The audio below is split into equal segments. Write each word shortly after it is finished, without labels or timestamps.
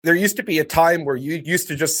There used to be a time where you used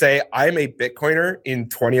to just say, I'm a Bitcoiner in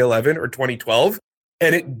 2011 or 2012,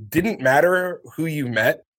 and it didn't matter who you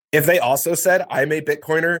met. If they also said, I'm a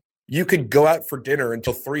Bitcoiner, you could go out for dinner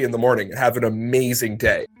until 3 a.m. and have an amazing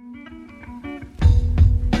day.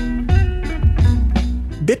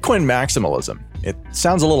 Bitcoin maximalism. It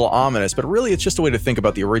sounds a little ominous, but really it's just a way to think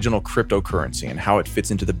about the original cryptocurrency and how it fits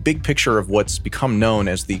into the big picture of what's become known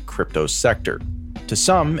as the crypto sector. To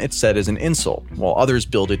some, it's said as an insult, while others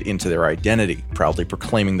build it into their identity, proudly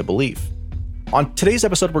proclaiming the belief. On today's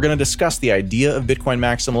episode, we're going to discuss the idea of Bitcoin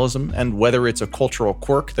maximalism and whether it's a cultural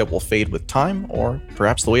quirk that will fade with time or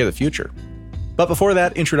perhaps the way of the future. But before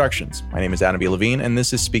that, introductions. My name is Adam B. Levine, and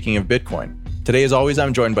this is Speaking of Bitcoin. Today, as always,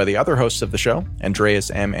 I'm joined by the other hosts of the show, Andreas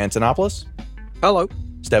M. Antonopoulos. Hello.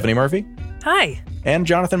 Stephanie Murphy. Hi. And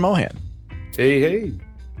Jonathan Mohan. Hey.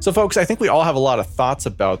 So, folks, I think we all have a lot of thoughts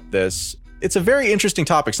about this. It's a very interesting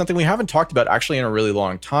topic, something we haven't talked about actually in a really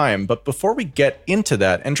long time. But before we get into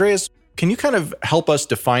that, Andreas, can you kind of help us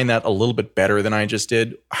define that a little bit better than I just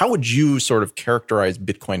did? How would you sort of characterize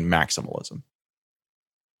Bitcoin maximalism?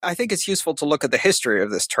 I think it's useful to look at the history of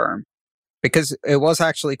this term because it was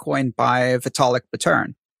actually coined by Vitalik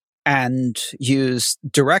Buterin and used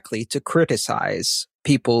directly to criticize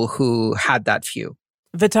people who had that view.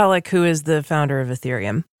 Vitalik, who is the founder of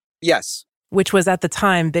Ethereum. Yes. Which was at the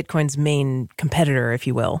time Bitcoin's main competitor, if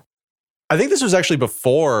you will. I think this was actually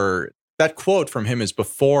before, that quote from him is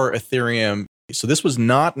before Ethereum. So this was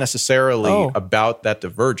not necessarily about that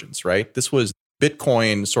divergence, right? This was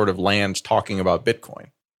Bitcoin sort of land talking about Bitcoin.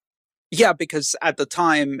 Yeah, because at the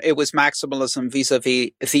time it was maximalism vis-a-vis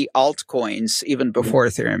the altcoins even before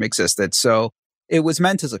Ethereum existed. So it was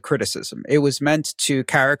meant as a criticism. It was meant to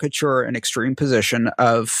caricature an extreme position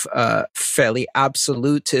of a fairly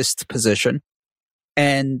absolutist position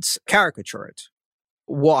and caricature it.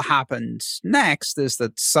 What happened next is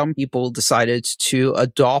that some people decided to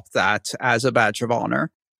adopt that as a badge of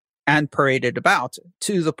honor and parade it about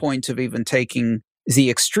to the point of even taking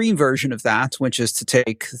the extreme version of that, which is to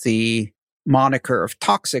take the moniker of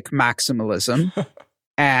toxic maximalism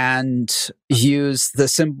and use the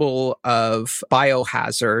symbol of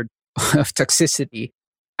biohazard, of toxicity,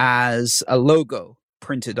 as a logo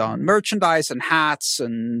printed on merchandise and hats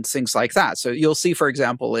and things like that. So you'll see, for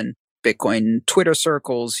example, in Bitcoin Twitter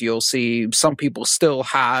circles, you'll see some people still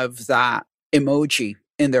have that emoji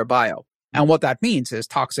in their bio. And what that means is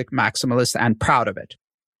toxic maximalist and proud of it.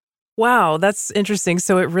 Wow, that's interesting.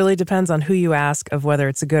 So it really depends on who you ask of whether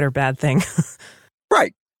it's a good or bad thing.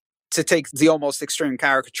 Right. To take the almost extreme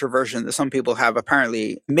caricature version that some people have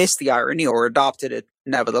apparently missed the irony or adopted it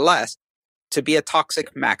nevertheless, to be a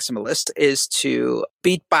toxic maximalist is to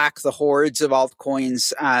beat back the hordes of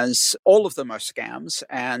altcoins as all of them are scams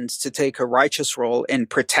and to take a righteous role in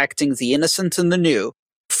protecting the innocent and the new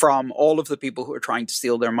from all of the people who are trying to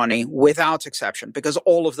steal their money without exception, because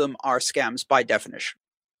all of them are scams by definition.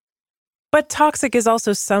 But toxic is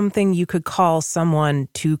also something you could call someone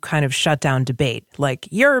to kind of shut down debate. Like,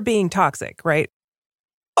 you're being toxic, right?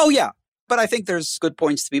 Oh, yeah. But I think there's good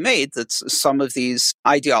points to be made that some of these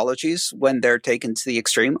ideologies, when they're taken to the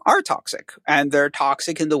extreme, are toxic. And they're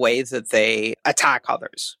toxic in the way that they attack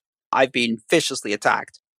others. I've been viciously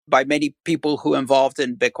attacked by many people who are involved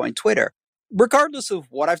in Bitcoin Twitter. Regardless of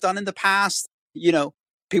what I've done in the past,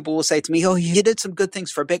 people will say to me, oh, you did some good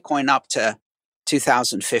things for Bitcoin up to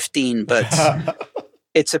 2015, but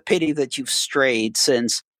it's a pity that you've strayed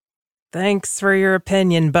since. Thanks for your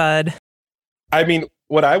opinion, bud. I mean,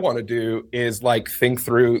 what I want to do is think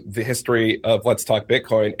through the history of Let's Talk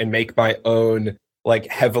Bitcoin and make my own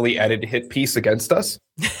heavily edited hit piece against us.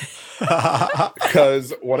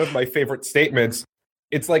 Because one of my favorite statements,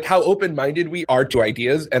 it's how open-minded we are to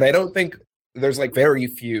ideas. And I don't think there's very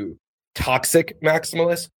few toxic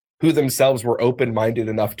maximalists who themselves were open-minded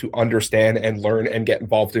enough to understand and learn and get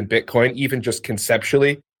involved in Bitcoin, even just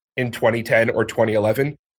conceptually in 2010 or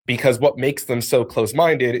 2011, because what makes them so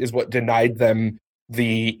close-minded is what denied them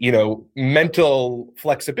the, mental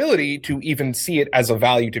flexibility to even see it as a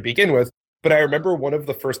value to begin with. But I remember one of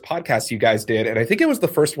the first podcasts you guys did, and I think it was the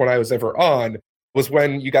first one I was ever on, was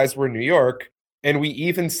when you guys were in New York, and we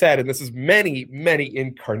even said, and this is many, many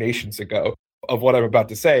incarnations ago of what I'm about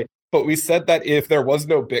to say, but we said that if there was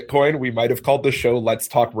no Bitcoin, we might have called the show Let's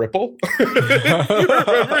Talk Ripple.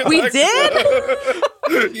 We did?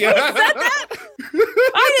 Yeah. You said that?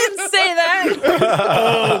 I didn't say that.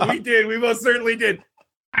 Oh, we did. We most certainly did.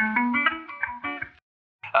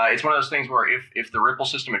 It's one of those things where if the Ripple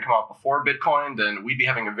system had come out before Bitcoin, then we'd be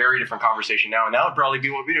having a very different conversation now. And that would probably be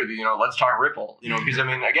what we do. Let's talk Ripple. Because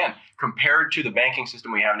again, compared to the banking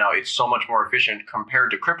system we have now, it's so much more efficient.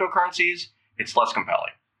 Compared to cryptocurrencies, it's less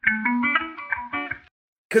compelling.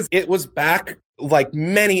 Because it was back like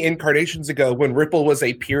many incarnations ago when Ripple was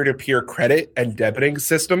a peer-to-peer credit and debiting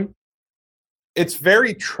system. It's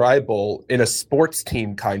very tribal in a sports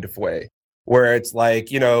team kind of way, where it's like,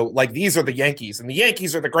 you know, like these are the Yankees and the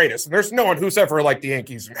Yankees are the greatest and there's no one who's ever liked the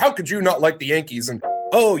Yankees. And how could you not like the Yankees? And,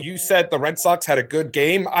 oh, you said the Red Sox had a good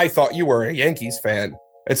game? I thought you were a Yankees fan.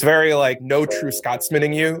 It's very like no true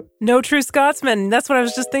Scotsman-ing you. No true Scotsman. That's what I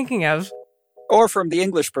was just thinking of. Or from the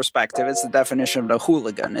English perspective, it's the definition of a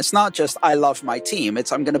hooligan. It's not just, I love my team.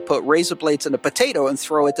 It's, I'm going to put razor blades in a potato and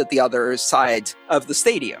throw it at the other side of the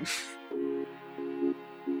stadium.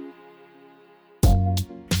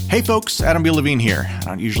 Hey folks, Adam B. Levine here. I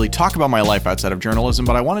don't usually talk about my life outside of journalism,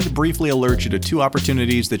 but I wanted to briefly alert you to two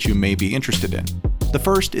opportunities that you may be interested in. The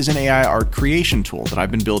first is an AI art creation tool that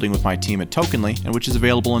I've been building with my team at Tokenly, and which is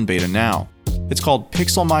available in beta now. It's called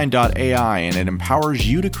pixelmind.ai, and it empowers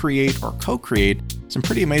you to create or co-create some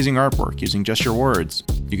pretty amazing artwork using just your words.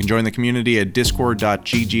 You can join the community at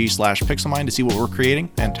discord.gg/pixelmind to see what we're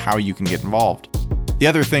creating and how you can get involved. The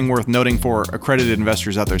other thing worth noting for accredited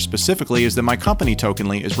investors out there specifically is that my company,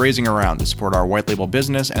 Tokenly, is raising a round to support our white label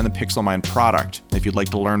business and the Pixelmind product. If you'd like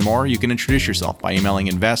to learn more, you can introduce yourself by emailing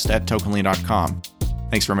invest@tokenly.com.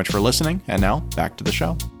 Thanks very much for listening, and now back to the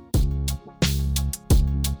show.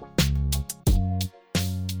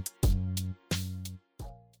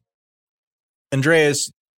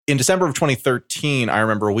 Andreas, in December of 2013, I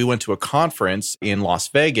remember we went to a conference in Las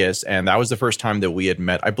Vegas, and that was the first time that we had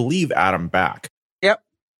met, I believe, Adam Back. Yep.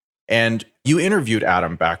 And you interviewed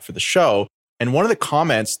Adam Back for the show. And one of the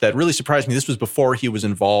comments that really surprised me, this was before he was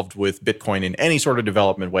involved with Bitcoin in any sort of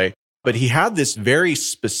development way, but he had this very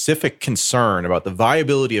specific concern about the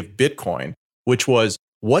viability of Bitcoin, which was,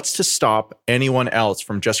 what's to stop anyone else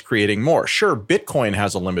from just creating more? Sure, Bitcoin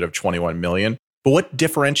has a limit of 21 million, but what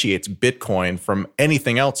differentiates Bitcoin from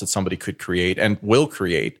anything else that somebody could create and will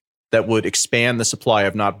create that would expand the supply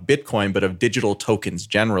of not Bitcoin, but of digital tokens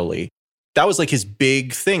generally? That was like his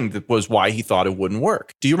big thing. That was why he thought it wouldn't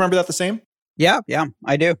work. Do you remember that the same? Yeah,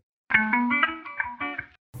 I do.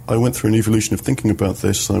 I went through an evolution of thinking about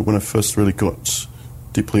this when I first really got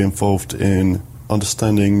deeply involved in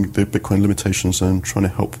understanding the Bitcoin limitations and trying to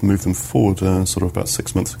help move them forward sort of about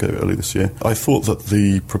 6 months ago, early this year. I thought that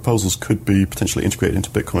the proposals could be potentially integrated into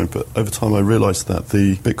Bitcoin, but over time I realized that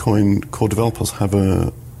the Bitcoin core developers have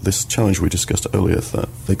this challenge we discussed earlier, that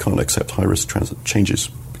they can't accept high-risk changes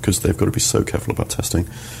because they've got to be so careful about testing.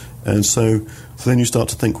 And so then you start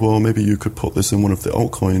to think, well, maybe you could put this in one of the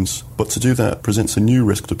altcoins, but to do that presents a new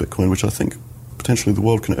risk to Bitcoin, which I think potentially the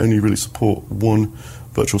world can only really support one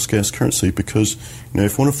virtual scarce currency, because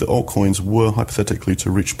if one of the altcoins were hypothetically to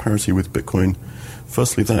reach parity with Bitcoin,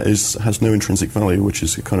 firstly that has no intrinsic value, which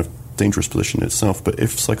is a kind of dangerous position in itself. But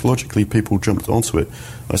if psychologically people jumped onto it,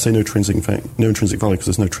 I say no intrinsic value because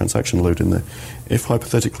there's no transaction load in there. If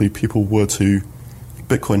hypothetically people were to,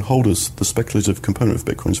 Bitcoin holders, the speculative component of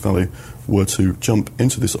Bitcoin's value, were to jump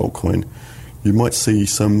into this altcoin, you might see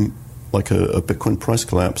some, like a Bitcoin price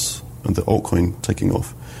collapse and the altcoin taking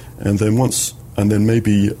off. And then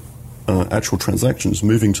maybe actual transactions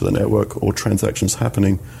moving to the network, or transactions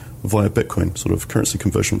happening via Bitcoin, sort of currency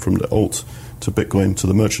conversion from the alt to Bitcoin to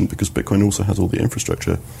the merchant, because Bitcoin also has all the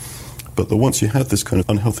infrastructure. But once you had this kind of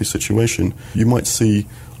unhealthy situation, you might see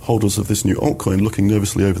holders of this new altcoin looking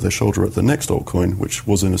nervously over their shoulder at the next altcoin, which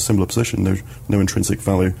was in a similar position, no intrinsic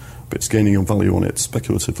value, but it's gaining on value on it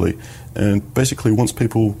speculatively. And basically, once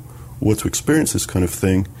people were to experience this kind of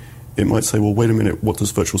thing, it might say, well, wait a minute, what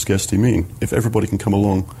does virtual scarcity mean? If everybody can come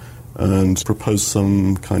along and propose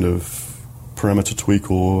some kind of parameter tweak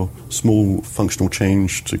or small functional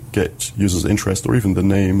change to get users' interest, or even the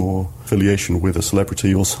name or affiliation with a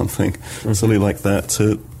celebrity or something silly like that,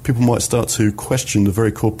 people might start to question the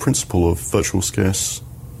very core principle of virtual scarce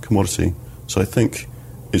commodity. So I think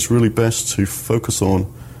it's really best to focus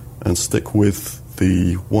on and stick with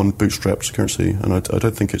the one bootstrapped currency. And I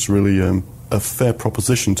don't think it's really a fair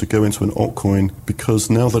proposition to go into an altcoin, because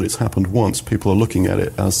now that it's happened once, people are looking at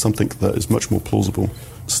it as something that is much more plausible.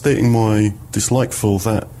 Stating my dislike for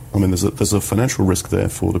that, I mean, there's a financial risk there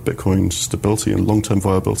for the Bitcoin stability and long-term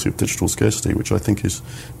viability of digital scarcity, which I think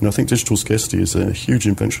I think digital scarcity is a huge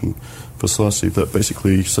invention for society that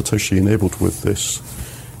basically Satoshi enabled with this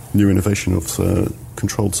new innovation of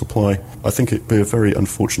controlled supply. I think it'd be a very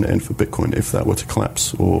unfortunate end for Bitcoin if that were to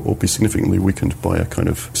collapse or be significantly weakened by a kind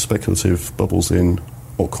of speculative bubbles in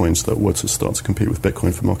altcoins that were to start to compete with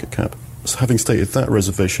Bitcoin for market cap. So having stated that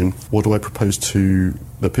reservation, what do I propose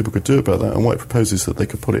that people could do about that? And what I propose is that they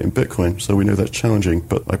could put it in Bitcoin. So we know that's challenging,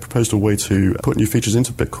 but I proposed a way to put new features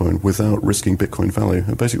into Bitcoin without risking Bitcoin value.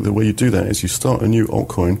 And basically the way you do that is you start a new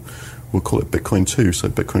altcoin, we'll call it Bitcoin 2. So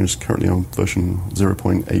Bitcoin is currently on version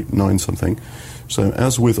 0.89 something. So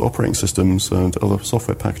as with operating systems and other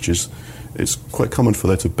software packages, it's quite common for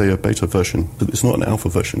there to be a beta version. It's not an alpha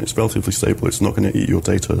version. It's relatively stable. It's not going to eat your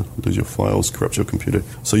data, lose your files, corrupt your computer.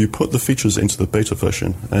 So you put the features into the beta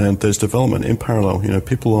version, and there's development in parallel.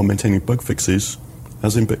 People are maintaining bug fixes,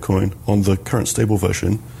 as in Bitcoin, on the current stable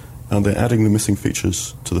version, and they're adding the missing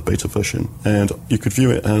features to the beta version. And you could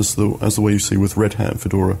view it as the way you see with Red Hat and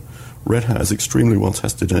Fedora. Red Hat is extremely well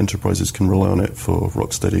tested, and enterprises can rely on it for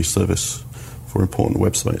rock-steady service for important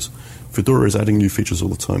websites. Fedora is adding new features all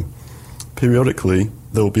the time. Periodically,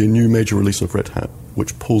 there will be a new major release of Red Hat,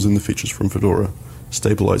 which pulls in the features from Fedora,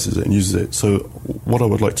 stabilizes it, and uses it. So what I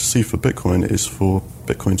would like to see for Bitcoin is for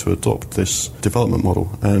Bitcoin to adopt this development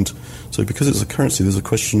model. And so because it's a currency, there's a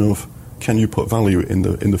question of, can you put value in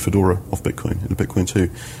the Fedora of Bitcoin, in the Bitcoin 2?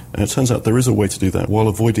 And it turns out there is a way to do that while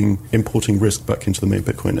avoiding importing risk back into the main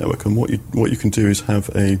Bitcoin network. And what you can do is have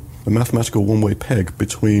a mathematical one-way peg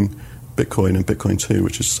between Bitcoin and Bitcoin 2,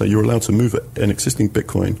 which is to say you're allowed to move an existing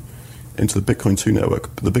Bitcoin into the Bitcoin 2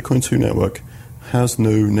 network. But the Bitcoin 2 network has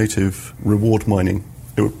no native reward mining.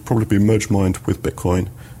 It would probably be merge mined with Bitcoin.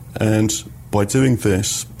 And by doing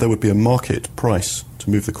this, there would be a market price to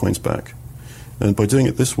move the coins back. And by doing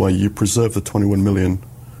it this way, you preserve the 21 million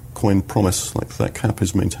coin promise, like that cap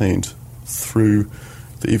is maintained through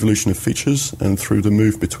the evolution of features and through the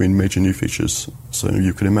move between major new features. So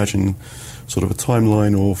you can imagine sort of a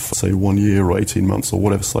timeline of, say, 1 year or 18 months or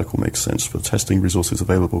whatever cycle makes sense for testing resources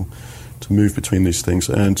available to move between these things.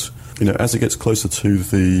 And, as it gets closer to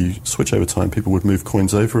the switchover time, people would move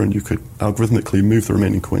coins over, and you could algorithmically move the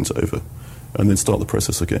remaining coins over and then start the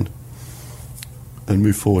process again and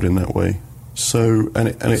move forward in that way. So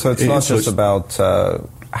it's not just about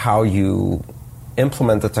how you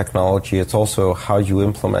implement the technology, it's also how you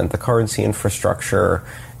implement the currency infrastructure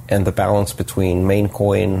and the balance between main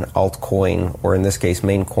coin, altcoin, or in this case,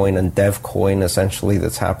 main coin and dev coin, essentially,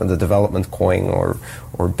 that's happened, the development coin or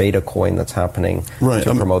beta coin that's happening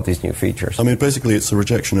to promote these new features. Basically, it's a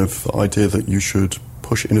rejection of the idea that you should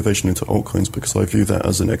push innovation into altcoins, because I view that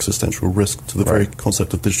as an existential risk to the very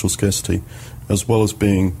concept of digital scarcity, as well as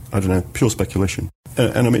being, pure speculation.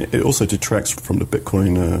 And it also detracts from the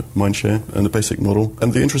Bitcoin mindshare and the basic model.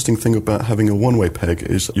 And the interesting thing about having a one-way peg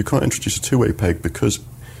is you can't introduce a two-way peg, because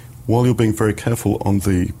while you're being very careful on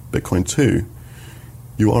the Bitcoin 2,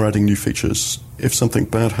 you are adding new features. If something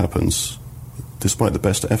bad happens, despite the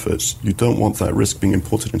best efforts, you don't want that risk being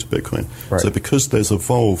imported into Bitcoin. Right. So because there's a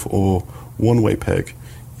Volve or one-way peg,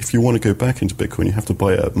 if you want to go back into Bitcoin, you have to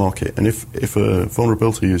buy it at market. And if a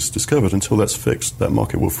vulnerability is discovered, until that's fixed, that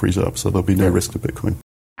market will freeze up. So there'll be no risk to Bitcoin.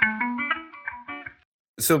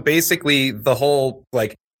 So basically, the whole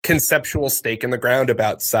conceptual stake in the ground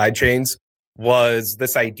about sidechains was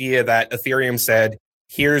this idea that Ethereum said,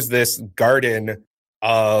 here's this garden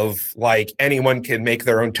of anyone can make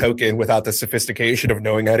their own token without the sophistication of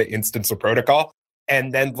knowing how to instance a protocol.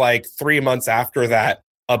 And then 3 months after that,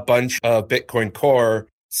 a bunch of Bitcoin Core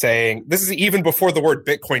saying, this is even before the word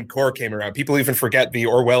Bitcoin Core came around. People even forget the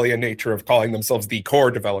Orwellian nature of calling themselves the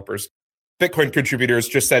core developers. Bitcoin contributors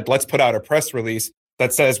just said, let's put out a press release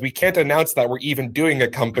that says we can't announce that we're even doing a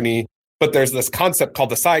company, but there's this concept called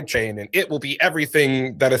the sidechain, and it will be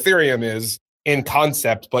everything that Ethereum is in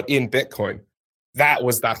concept, but in Bitcoin. That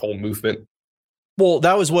was that whole movement. Well,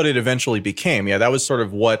 that was what it eventually became. Yeah, that was sort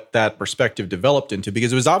of what that perspective developed into,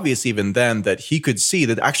 because it was obvious even then that he could see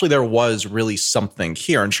that actually there was really something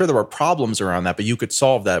here. And sure, there were problems around that, but you could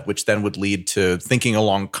solve that, which then would lead to thinking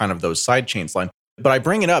along kind of those sidechains line. But I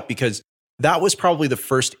bring it up because that was probably the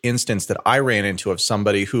first instance that I ran into of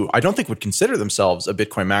somebody who I don't think would consider themselves a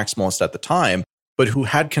Bitcoin maximalist at the time, but who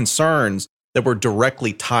had concerns that were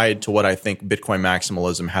directly tied to what I think Bitcoin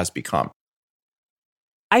maximalism has become.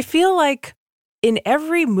 I feel like in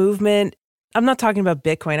every movement, I'm not talking about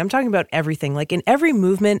Bitcoin, I'm talking about everything. In every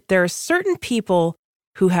movement, there are certain people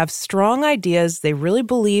who have strong ideas, they really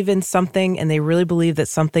believe in something, and they really believe that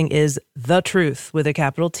something is the truth with a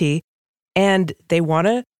capital T. And they want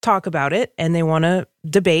to talk about it, and they want to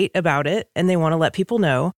debate about it, and they want to let people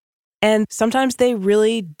know. And sometimes they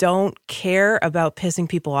really don't care about pissing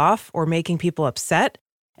people off or making people upset,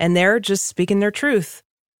 and they're just speaking their truth.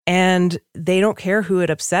 And they don't care who it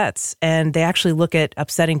upsets. And they actually look at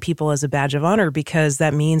upsetting people as a badge of honor, because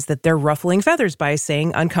that means that they're ruffling feathers by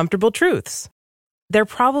saying uncomfortable truths. they're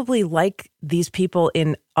probably like these people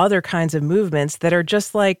in other kinds of movements that are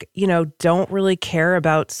just like, don't really care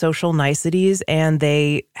about social niceties, and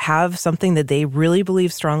they have something that they really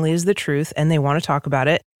believe strongly is the truth and they want to talk about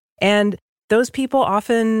it. And those people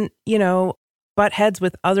often, butt heads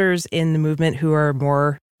with others in the movement who are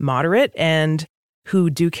more moderate and who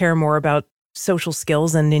do care more about social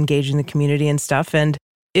skills and engaging the community and stuff. And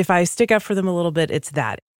if I stick up for them a little bit, it's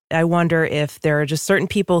that. I wonder if there are just certain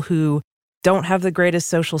people who don't have the greatest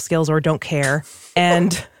social skills or don't care,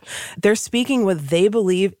 and they're speaking what they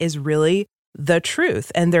believe is really the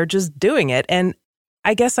truth, and they're just doing it. And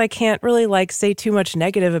I guess I can't really say too much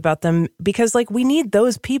negative about them, because we need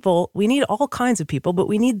those people. We need all kinds of people, but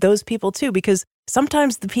we need those people too, because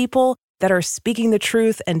sometimes the people that are speaking the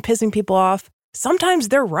truth and pissing people off, sometimes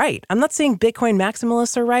they're right. I'm not saying Bitcoin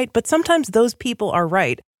maximalists are right, but sometimes those people are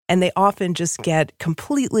right, and they often just get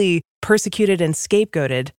completely persecuted and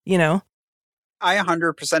scapegoated, I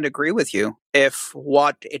 100% agree with you if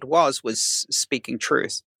what it was speaking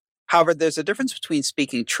truth. However, there's a difference between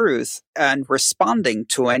speaking truth and responding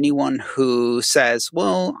to anyone who says,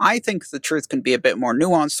 well, I think the truth can be a bit more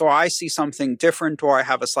nuanced, or I see something different, or I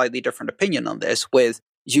have a slightly different opinion on this, with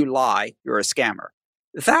you lie, you're a scammer.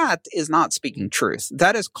 That is not speaking truth.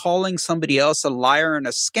 That is calling somebody else a liar and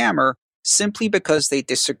a scammer simply because they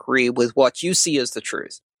disagree with what you see as the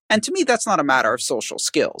truth. And to me, that's not a matter of social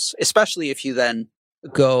skills, especially if you then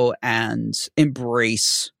go and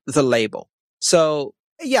embrace the label. So,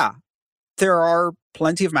 yeah, there are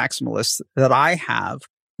plenty of maximalists that I have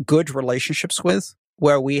good relationships with,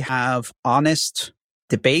 where we have honest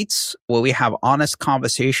debates, where we have honest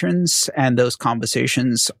conversations, and those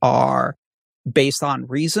conversations are based on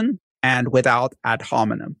reason and without ad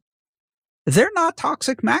hominem. They're not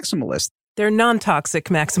toxic maximalists. They're non-toxic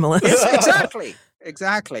maximalists. Yes,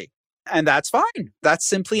 exactly. And that's fine. That's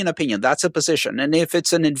simply an opinion. That's a position. And if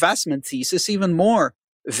it's an investment thesis, even more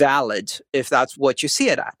valid if that's what you see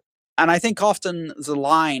it at. And I think often the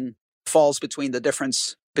line falls between the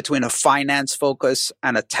difference between a finance focus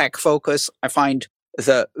and a tech focus. I find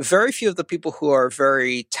that very few of the people who are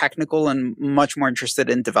very technical and much more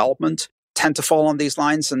interested in development tend to fall on these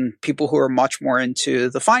lines, and people who are much more into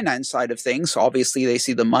the finance side of things, obviously they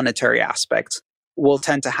see the monetary aspects, will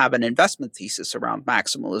tend to have an investment thesis around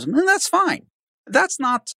maximalism, and that's fine. That's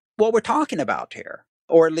not what we're talking about here,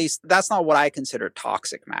 or at least that's not what I consider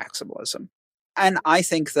toxic maximalism. And I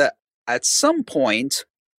think that at some point,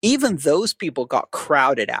 even those people got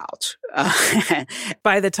crowded out.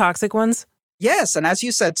 By the toxic ones? Yes, and as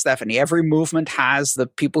you said, Stephanie, every movement has the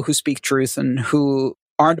people who speak truth and who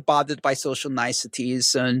aren't bothered by social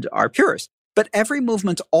niceties and are purists. But every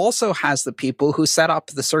movement also has the people who set up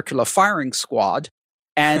the circular firing squad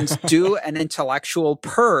and do an intellectual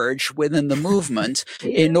purge within the movement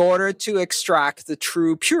in order to extract the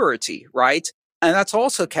true purity, right? And that's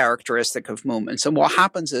also characteristic of movements. And what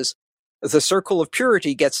happens is the circle of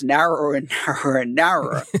purity gets narrower and narrower and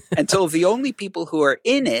narrower until the only people who are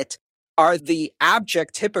in it are the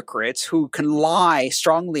abject hypocrites who can lie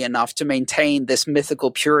strongly enough to maintain this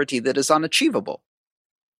mythical purity that is unachievable.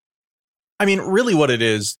 I mean, really what it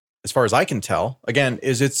is, as far as I can tell, again,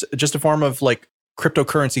 is it's just a form of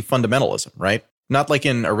cryptocurrency fundamentalism, right? Not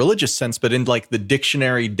in a religious sense, but in the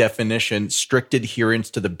dictionary definition, strict adherence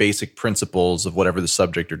to the basic principles of whatever the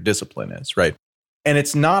subject or discipline is, right? And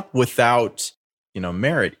it's not without,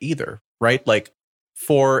 merit either, right?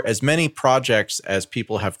 For as many projects as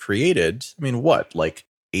people have created,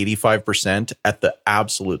 85% at the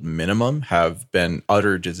absolute minimum have been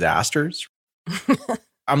utter disasters.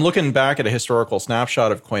 I'm looking back at a historical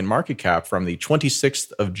snapshot of CoinMarketCap from the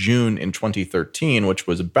 26th of June in 2013, which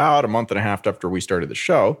was about a month and a half after we started the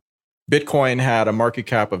show. Bitcoin had a market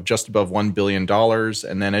cap of just above $1 billion.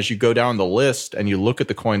 And then as you go down the list and you look at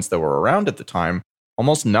the coins that were around at the time,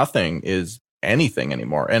 almost nothing is anything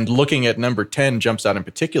anymore. And looking at number 10 jumps out in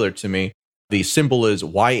particular to me. The symbol is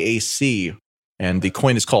YAC, and the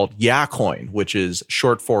coin is called YaCoin, which is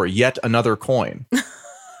short for yet another coin.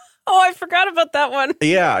 Oh, I forgot about that one.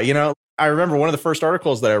 Yeah, I remember one of the first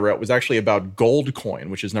articles that I wrote was actually about gold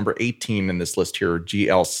coin, which is number 18 in this list here,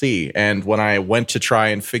 GLC. And when I went to try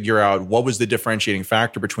and figure out what was the differentiating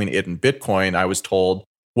factor between it and Bitcoin, I was told,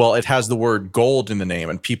 well, it has the word gold in the name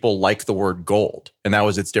and people like the word gold. And that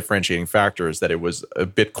was its differentiating factor, is that it was a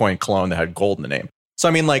Bitcoin clone that had gold in the name.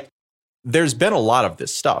 So, there's been a lot of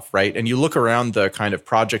this stuff, right? And you look around the kind of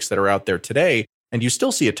projects that are out there today, and you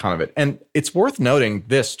still see a ton of it. And it's worth noting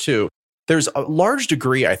this too. There's a large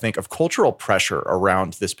degree, I think, of cultural pressure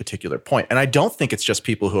around this particular point. And I don't think it's just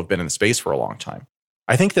people who have been in the space for a long time.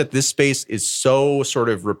 I think that this space is so sort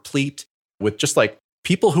of replete with just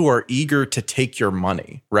people who are eager to take your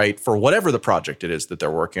money, right? For whatever the project it is that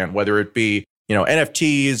they're working on, whether it be,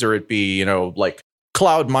 NFTs or it be, like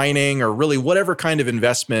cloud mining or really whatever kind of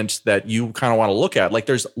investment that you kind of want to look at. Like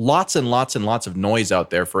there's lots and lots and lots of noise out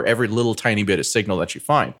there for every little tiny bit of signal that you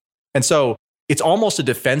find. And so it's almost a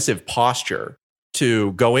defensive posture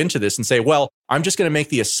to go into this and say, well, I'm just going to make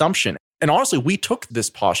the assumption. And honestly, we took this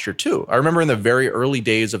posture too. I remember in the very early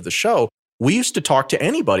days of the show, we used to talk to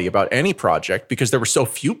anybody about any project because there were so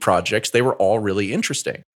few projects, they were all really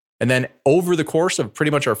interesting. And then over the course of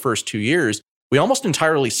pretty much our first 2 years, we almost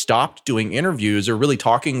entirely stopped doing interviews or really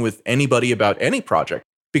talking with anybody about any project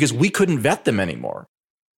because we couldn't vet them anymore.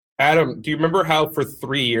 Adam, do you remember how for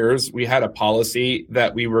 3 years we had a policy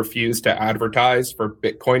that we refused to advertise for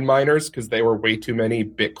Bitcoin miners because they were way too many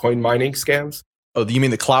Bitcoin mining scams? Oh, you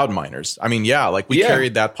mean the cloud miners? I mean, yeah, like we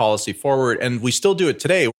carried that policy forward and we still do it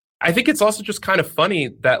today. I think it's also just kind of funny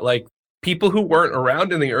that like people who weren't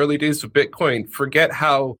around in the early days of Bitcoin forget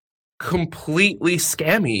how completely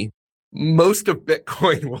scammy most of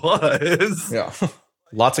Bitcoin was. Yeah.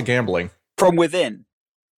 Lots of gambling. From within.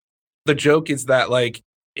 The joke is that like,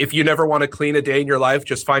 if you never want to clean a day in your life,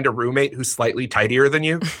 just find a roommate who's slightly tidier than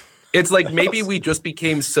you. It's like maybe we just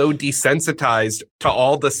became so desensitized to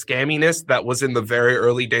all the scamminess that was in the very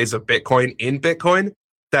early days of Bitcoin in Bitcoin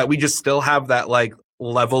that we just still have that like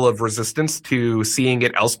level of resistance to seeing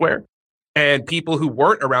it elsewhere. And people who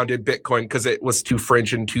weren't around in Bitcoin because it was too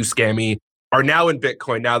fringe and too scammy are now in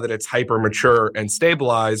Bitcoin now that it's hyper mature and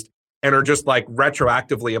stabilized and are just like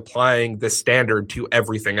retroactively applying this standard to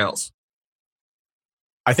everything else.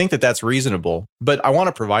 I think that that's reasonable, but I want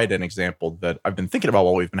to provide an example that I've been thinking about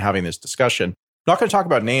while we've been having this discussion. I'm not going to talk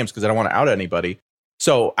about names because I don't want to out anybody.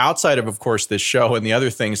 So outside of course, this show and the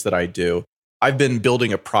other things that I do, I've been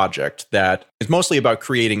building a project that is mostly about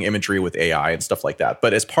creating imagery with AI and stuff like that.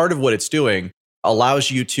 But as part of what it's doing,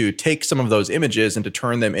 allows you to take some of those images and to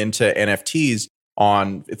turn them into NFTs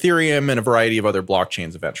on Ethereum and a variety of other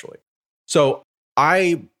blockchains eventually. So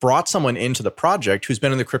I brought someone into the project who's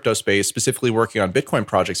been in the crypto space, specifically working on Bitcoin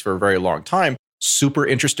projects for a very long time, super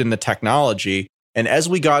interested in the technology. And as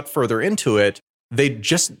we got further into it, they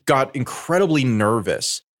just got incredibly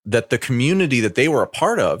nervous that the community that they were a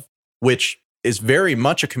part of, which is very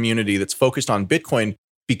much a community that's focused on Bitcoin,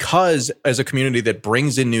 because as a community that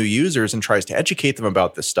brings in new users and tries to educate them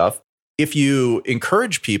about this stuff, if you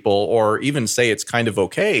encourage people or even say it's kind of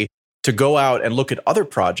okay to go out and look at other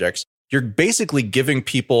projects, you're basically giving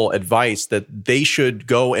people advice that they should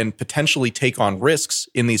go and potentially take on risks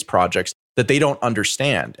in these projects that they don't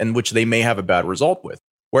understand and which they may have a bad result with.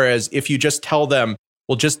 Whereas if you just tell them,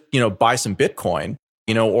 well, just, buy some Bitcoin,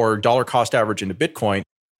 or dollar cost average into Bitcoin,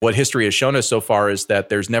 what history has shown us so far is that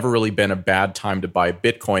there's never really been a bad time to buy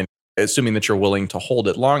Bitcoin, assuming that you're willing to hold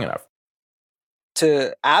it long enough.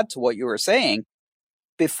 To add to what you were saying,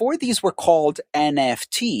 before these were called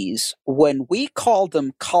NFTs, when we called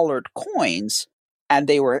them colored coins and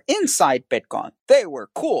they were inside Bitcoin, they were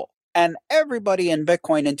cool. And everybody in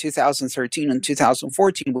Bitcoin in 2013 and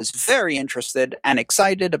 2014 was very interested and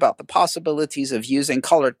excited about the possibilities of using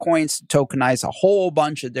colored coins to tokenize a whole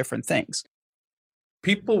bunch of different things.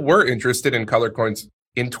 People were interested in color coins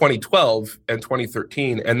in 2012 and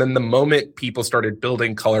 2013. And then the moment people started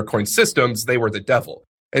building color coin systems, they were the devil.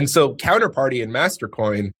 And so Counterparty and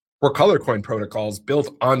Mastercoin were color coin protocols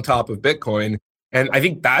built on top of Bitcoin. And I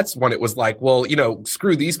think that's when it was like, well,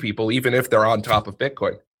 screw these people, even if they're on top of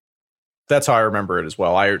Bitcoin. That's how I remember it as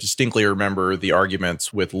well. I distinctly remember the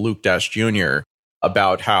arguments with Luke Dash Jr.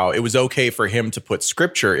 about how it was okay for him to put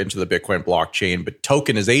scripture into the Bitcoin blockchain, but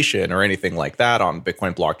tokenization or anything like that on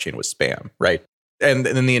Bitcoin blockchain was spam, right? And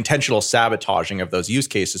then the intentional sabotaging of those use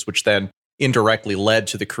cases, which then indirectly led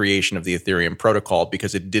to the creation of the Ethereum protocol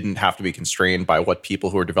because it didn't have to be constrained by what people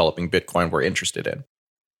who are developing Bitcoin were interested in.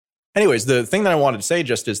 Anyways, the thing that I wanted to say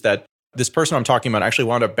just is that this person I'm talking about actually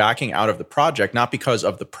wound up backing out of the project, not because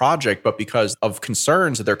of the project, but because of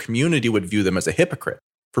concerns that their community would view them as a hypocrite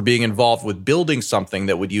for being involved with building something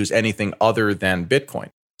that would use anything other than Bitcoin.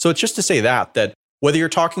 So it's just to say that whether you're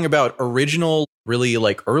talking about original, really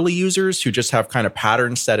like early users who just have kind of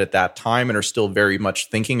patterns set at that time and are still very much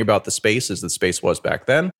thinking about the space as the space was back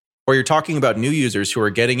then, or you're talking about new users who are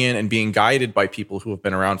getting in and being guided by people who have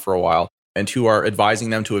been around for a while and who are advising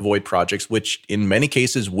them to avoid projects, which in many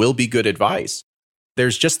cases will be good advice.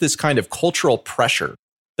 There's just this kind of cultural pressure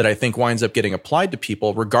that I think winds up getting applied to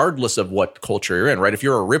people regardless of what culture you're in, right? If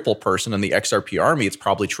you're a Ripple person in the XRP army, it's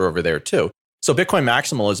probably true over there too. So Bitcoin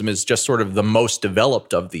maximalism is just sort of the most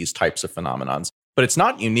developed of these types of phenomenons, but it's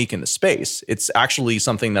not unique in the space. It's actually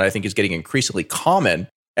something that I think is getting increasingly common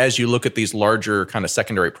as you look at these larger kind of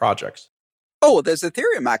secondary projects. Oh, there's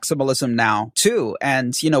Ethereum maximalism now too.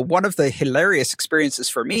 And, one of the hilarious experiences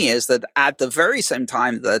for me is that at the very same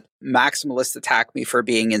time that maximalists attack me for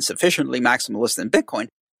being insufficiently maximalist in Bitcoin,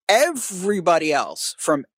 everybody else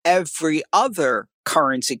from every other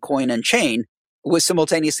currency, coin, and chain was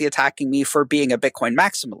simultaneously attacking me for being a Bitcoin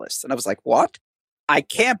maximalist. And I was like, what? I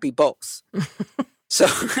can't be both. So,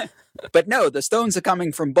 but no, the stones are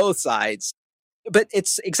coming from both sides. But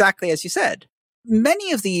it's exactly as you said.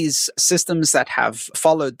 Many of these systems that have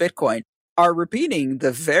followed Bitcoin are repeating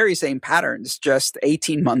the very same patterns just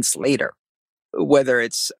 18 months later, whether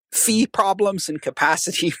it's fee problems and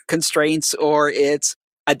capacity constraints, or it's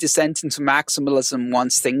a descent into maximalism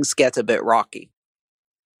once things get a bit rocky.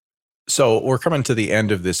 So we're coming to the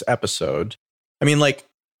end of this episode. I mean,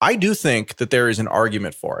 I do think that there is an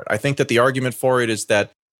argument for it. I think that the argument for it is that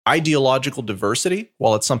ideological diversity,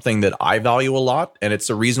 while it's something that I value a lot, and it's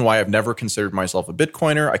the reason why I've never considered myself a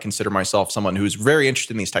Bitcoiner, I consider myself someone who's very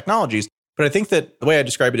interested in these technologies. But I think that the way I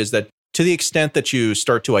describe it is that to the extent that you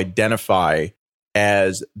start to identify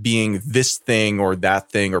as being this thing or that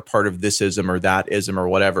thing or part of this ism or that ism or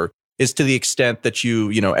whatever, is to the extent that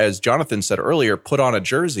you, as Jonathan said earlier, put on a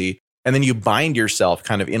jersey and then you bind yourself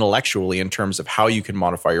kind of intellectually in terms of how you can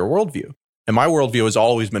modify your worldview. And my worldview has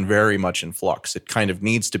always been very much in flux. It kind of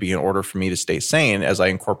needs to be in order for me to stay sane as I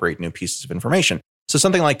incorporate new pieces of information. So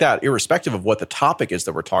something like that, irrespective of what the topic is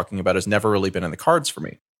that we're talking about, has never really been in the cards for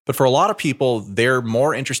me. But for a lot of people, they're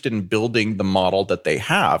more interested in building the model that they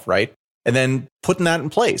have, right? And then putting that in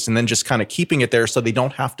place and then just kind of keeping it there so they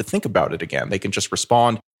don't have to think about it again. They can just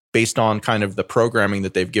respond based on kind of the programming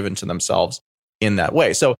that they've given to themselves in that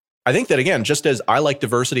way. So I think that, again, just as I like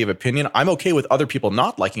diversity of opinion, I'm okay with other people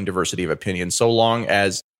not liking diversity of opinion so long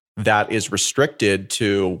as that is restricted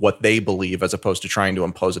to what they believe as opposed to trying to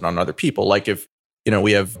impose it on other people. Like if,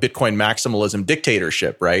 we have Bitcoin maximalism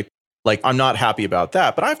dictatorship, right? I'm not happy about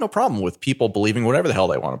that, but I have no problem with people believing whatever the hell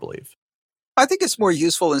they want to believe. I think it's more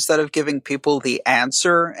useful, instead of giving people the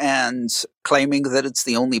answer and claiming that it's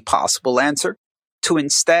the only possible answer, to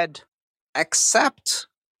instead accept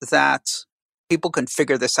that people can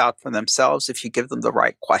figure this out for themselves if you give them the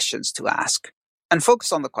right questions to ask. And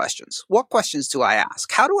focus on the questions. What questions do I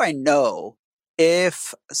ask? How do I know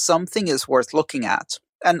if something is worth looking at?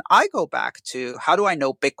 And I go back to, how do I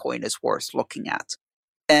know Bitcoin is worth looking at?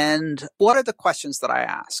 And what are the questions that I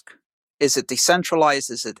ask? Is it decentralized?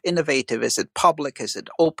 Is it innovative? Is it public? Is it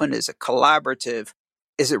open? Is it collaborative?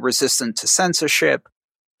 Is it resistant to censorship?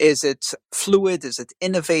 Is it fluid? Is it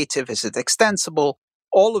innovative? Is it extensible?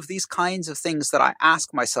 All of these kinds of things that I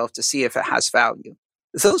ask myself to see if it has value.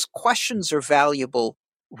 Those questions are valuable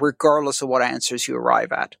regardless of what answers you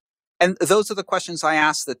arrive at. And those are the questions I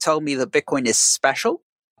ask that tell me that Bitcoin is special,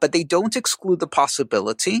 but they don't exclude the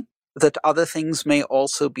possibility that other things may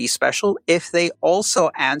also be special if they also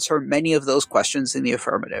answer many of those questions in the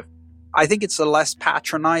affirmative. I think it's a less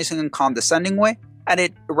patronizing and condescending way, and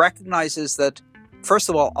it recognizes that, first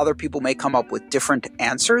of all, other people may come up with different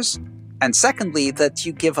answers, and secondly, that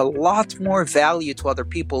you give a lot more value to other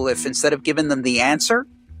people if, instead of giving them the answer,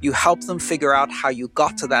 you help them figure out how you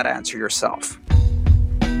got to that answer yourself.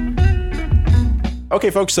 Okay,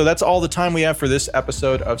 folks, so that's all the time we have for this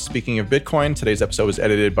episode of Speaking of Bitcoin. Today's episode was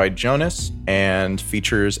edited by Jonas and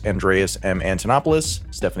features Andreas M. Antonopoulos,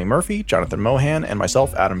 Stephanie Murphy, Jonathan Mohan, and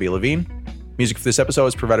myself, Adam B. Levine. Music for this episode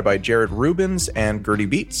is provided by Jared Rubens and Gertie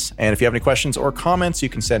Beats. And if you have any questions or comments, you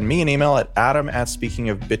can send me an email at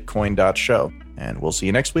adam@speakingofbitcoin.show. And we'll see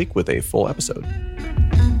you next week with a full episode.